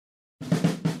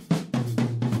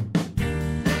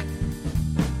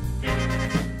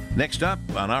Next up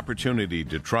on Opportunity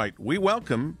Detroit, we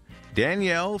welcome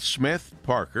Danielle Smith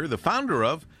Parker, the founder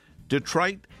of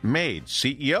Detroit Made,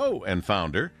 CEO and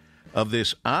founder of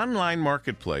this online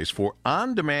marketplace for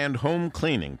on-demand home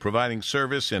cleaning, providing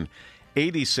service in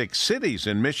 86 cities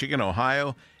in Michigan,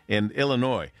 Ohio, and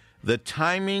Illinois. The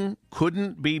timing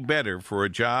couldn't be better for a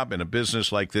job in a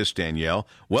business like this, Danielle.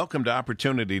 Welcome to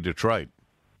Opportunity Detroit.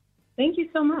 Thank you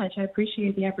so much. I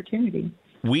appreciate the opportunity.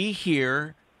 We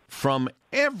hear from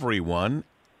everyone,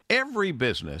 every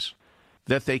business,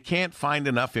 that they can't find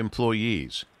enough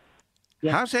employees.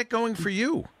 Yes. How's that going for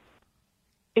you?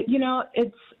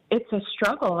 It's a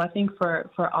struggle, I think, for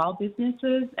all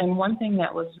businesses. And one thing that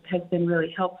has been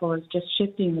really helpful is just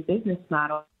shifting the business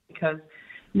model, because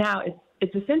now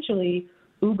it's essentially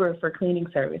Uber for cleaning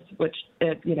service, which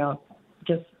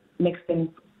just makes things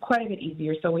quite a bit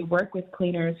easier. So we work with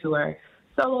cleaners who are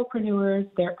solopreneurs.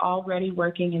 They're already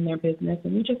working in their business,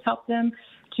 and we just help them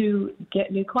to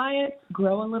get new clients,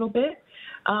 grow a little bit,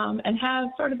 and have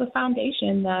sort of a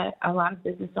foundation that a lot of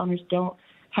business owners don't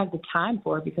have the time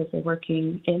for because they're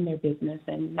working in their business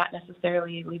and not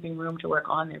necessarily leaving room to work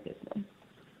on their business.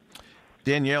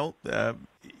 Danielle,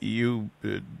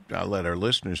 I'll let our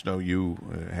listeners know you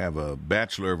have a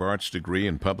Bachelor of Arts degree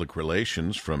in Public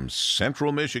Relations from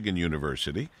Central Michigan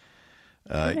University.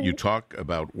 Okay. You talk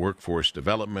about workforce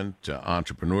development,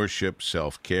 entrepreneurship,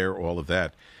 self-care, all of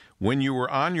that. When you were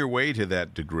on your way to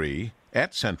that degree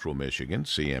at Central Michigan,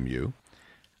 CMU,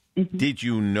 mm-hmm. Did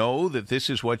you know that this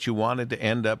is what you wanted to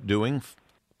end up doing,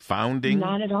 founding?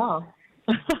 Not at all.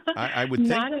 I would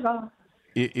think. Not at all.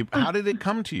 How did it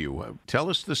come to you? Tell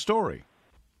us the story.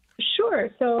 Sure.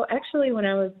 So actually, when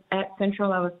I was at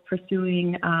Central, I was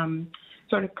pursuing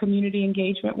sort of community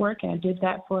engagement work, and I did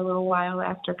that for a little while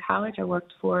after college. I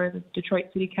worked for the Detroit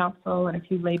City Council and a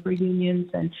few labor unions,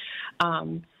 and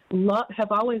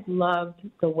have always loved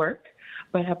the work,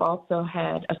 but have also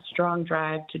had a strong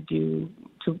drive to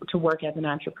work as an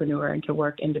entrepreneur and to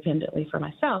work independently for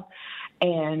myself.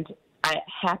 And I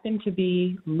happened to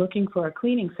be looking for a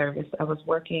cleaning service. I was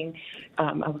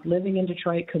living in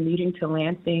Detroit, commuting to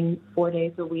Lansing 4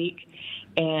 days a week,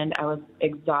 and I was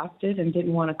exhausted and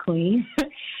didn't want to clean.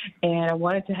 And I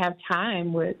wanted to have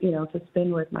time to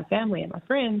spend with my family and my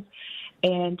friends.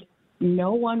 And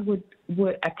no one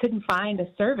I couldn't find a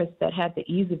service that had the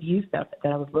ease of use that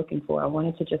I was looking for. I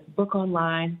wanted to just book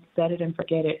online, set it and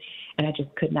forget it, and I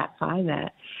just could not find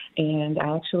that. And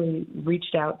I actually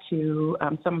reached out to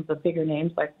some of the bigger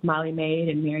names like Molly Maid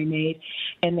and Mary Maid,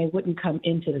 and they wouldn't come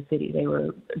into the city. They were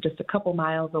just a couple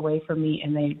miles away from me,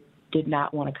 and they did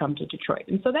not want to come to Detroit.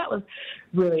 And so that was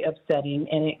really upsetting,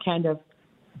 and it kind of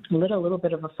lit a little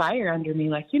bit of a fire under me,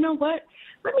 like, you know what?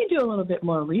 Let me do a little bit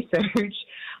more research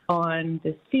on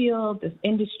this field, this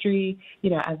industry.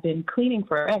 I've been cleaning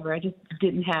forever. I just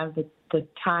didn't have the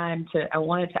time I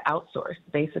wanted to outsource,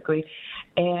 basically.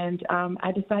 And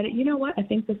I decided, you know what, I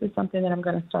think this is something that I'm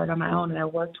going to start on my own. And I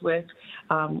worked with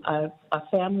a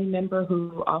family member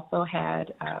who also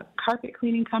had a carpet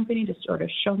cleaning company to sort of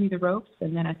show me the ropes.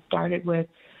 And then I started with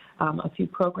a few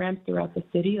programs throughout the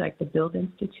city, like the Build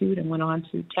Institute, and went on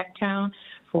to Techtown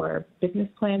for business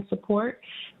plan support.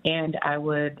 And I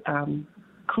would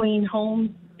clean homes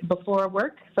before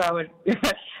work. So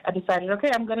I decided, okay,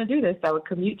 I'm going to do this. I would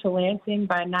commute to Lansing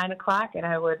by 9 o'clock, and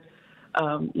I would,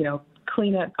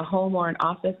 clean a home or an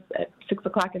office at 6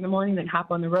 o'clock in the morning, then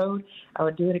hop on the road. I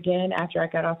would do it again after I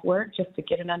got off work just to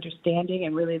get an understanding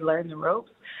and really learn the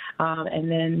ropes.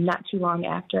 And then not too long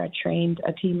after, I trained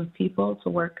a team of people to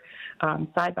work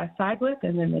side by side with,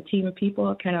 and then the team of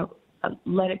people kind of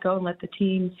let it go and let the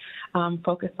team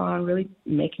focus on really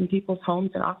making people's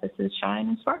homes and offices shine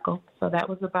and sparkle. So that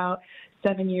was about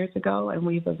 7 years ago, and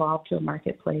we've evolved to a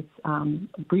marketplace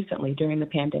recently during the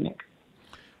pandemic.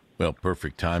 Well,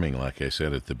 perfect timing, like I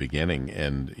said at the beginning,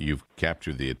 and you've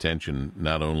captured the attention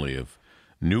not only of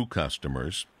new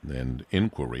customers and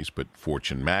inquiries, but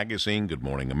Fortune Magazine, Good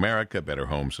Morning America, Better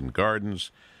Homes and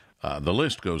Gardens. The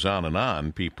list goes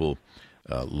on, people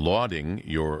lauding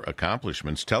your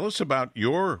accomplishments. Tell us about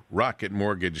your Rocket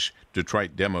Mortgage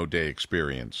Detroit Demo Day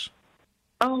experience.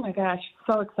 Oh, my gosh,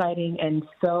 so exciting. And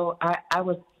so I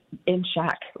was in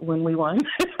shock when we won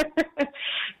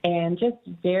and just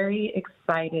very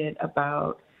excited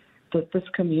about this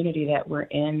community that we're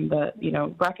in.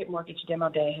 Rocket Mortgage Demo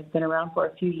Day has been around for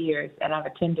a few years, and I've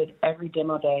attended every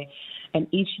demo day. And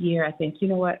each year I think, you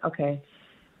know what, okay,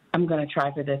 I'm going to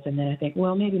try for this. And then I think,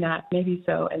 well, maybe not, maybe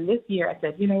so. And this year I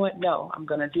said, you know what, no, I'm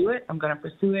going to do it. I'm going to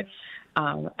pursue it.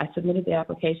 I submitted the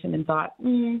application and thought,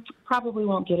 probably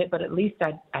won't get it, but at least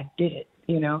I did it,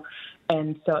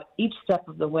 And so each step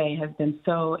of the way has been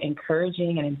so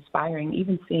encouraging and inspiring.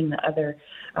 Even seeing the other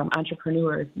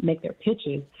entrepreneurs make their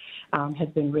pitches has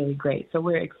been really great. So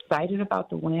we're excited about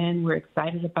the win. We're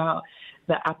excited about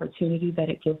the opportunity that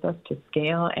it gives us to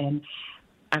scale. And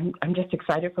I'm just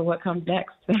excited for what comes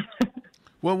next.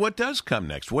 Well, what does come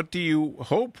next? What do you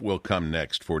hope will come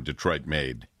next for Detroit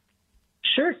Made?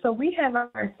 Sure. So we have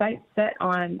our sights set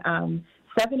on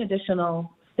 7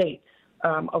 additional states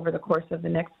over the course of the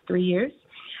next 3 years.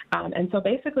 And so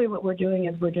basically what we're doing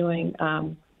is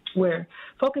we're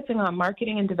focusing on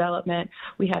marketing and development.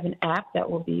 We have an app that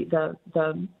will be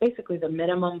basically the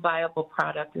minimum viable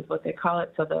product is what they call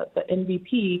it. So the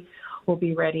MVP will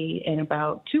be ready in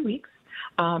about 2 weeks.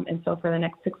 And so for the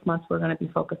next 6 months, we're going to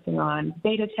be focusing on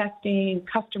beta testing,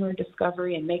 customer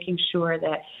discovery, and making sure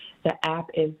that the app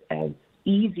is as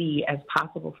easy as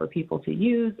possible for people to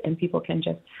use, and people can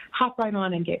just hop right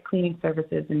on and get cleaning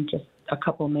services in just a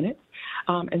couple minutes.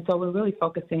 And so we're really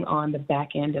focusing on the back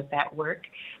end of that work,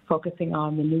 focusing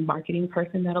on the new marketing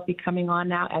person that'll be coming on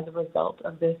now as a result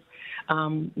of this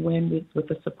win with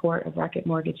the support of Rocket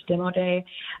Mortgage Demo Day,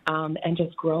 and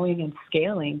just growing and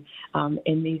scaling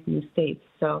in these new states.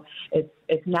 So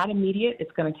it's not immediate.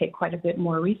 It's going to take quite a bit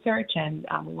more research, and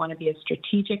we want to be as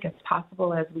strategic as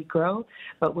possible as we grow,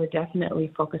 but we're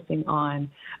definitely focusing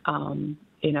on,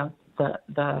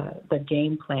 the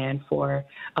game plan for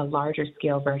a larger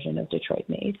scale version of Detroit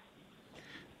Made.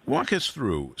 Walk us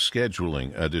through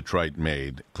scheduling a Detroit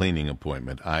Made cleaning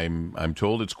appointment. I'm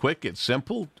told it's quick, it's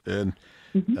simple, and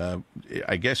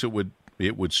I guess it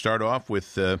would start off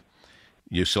with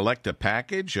you select a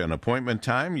package, an appointment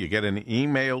time, you get an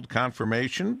emailed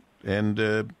confirmation,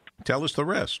 and tell us the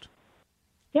rest.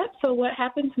 Yep. So what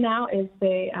happens now is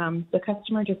the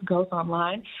customer just goes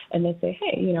online and they say,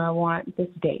 hey, I want this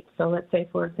date. So let's say,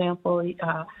 for example,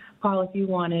 Paul, if you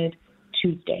wanted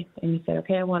Tuesday, and you said,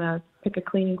 okay, I want to pick a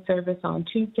cleaning service on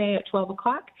Tuesday at 12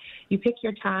 o'clock. You pick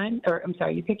your time,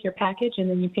 you pick your package, and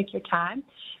then you pick your time.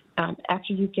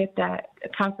 After you get that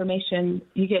confirmation,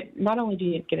 not only do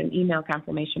you get an email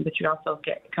confirmation, but you also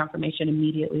get confirmation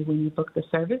immediately when you book the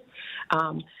service.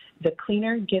 The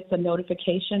cleaner gets a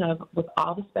notification with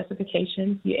all the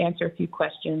specifications. You answer a few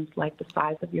questions like the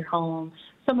size of your home,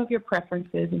 some of your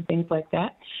preferences, and things like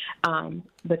that.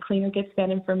 The cleaner gets that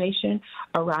information,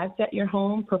 arrives at your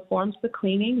home, performs the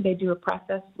cleaning. They do a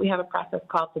process. We have a process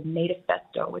called the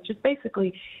Manifesto, which is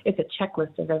basically it's a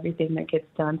checklist of everything that gets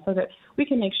done so that we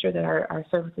can make sure that our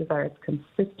services are as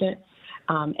consistent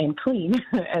and clean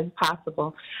as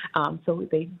possible. So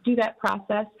they do that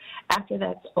process. After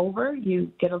that's over,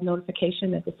 you get a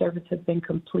notification that the service has been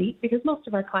complete, because most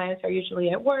of our clients are usually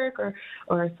at work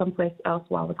or someplace else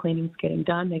while the cleaning's getting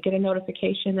done. They get a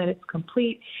notification that it's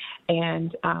complete,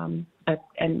 and a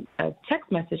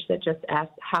text message that just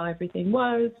asks how everything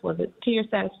was it to your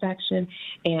satisfaction,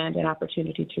 and an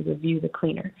opportunity to review the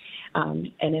cleaner.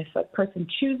 And if a person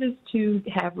chooses to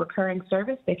have recurring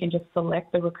service, they can just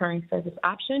select the recurring service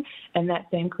option, and that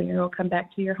same cleaner will come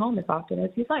back to your home as often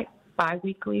as you'd like,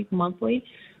 bi-weekly, monthly,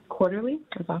 quarterly,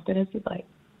 as often as you'd like.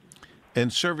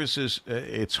 And services,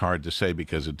 it's hard to say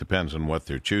because it depends on what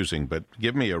they're choosing, but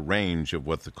give me a range of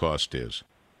what the cost is.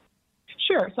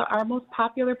 Sure. So our most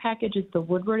popular package is the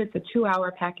Woodward. It's a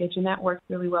 2-hour package, and that works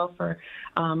really well for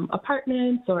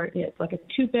apartments, or it's like a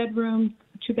two-bedroom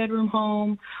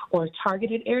home, or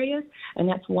targeted areas, and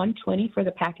that's $120 for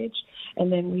the package. And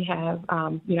then we have,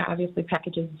 obviously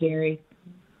packages vary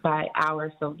by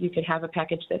hour, so you could have a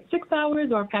package that's 6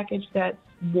 hours or a package that's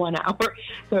 1 hour.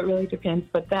 So it really depends.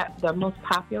 But the most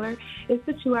popular is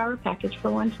the 2-hour package for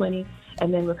 $120,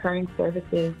 and then recurring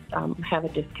services have a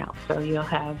discount. So you'll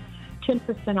have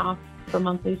 10% off for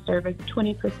monthly service,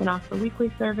 20% off for weekly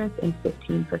service, and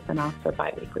 15% off for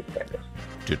biweekly service.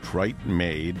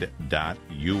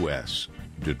 DetroitMade.us.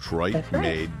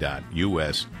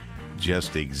 DetroitMade.us.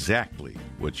 Just exactly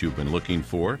what you've been looking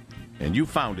for. And you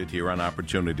found it here on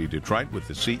Opportunity Detroit with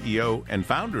the CEO and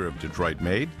founder of Detroit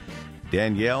Made,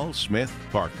 Danielle Smith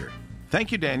Parker.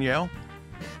 Thank you, Danielle.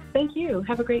 Thank you.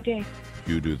 Have a great day.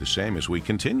 You do the same as we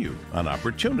continue on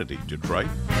Opportunity Detroit.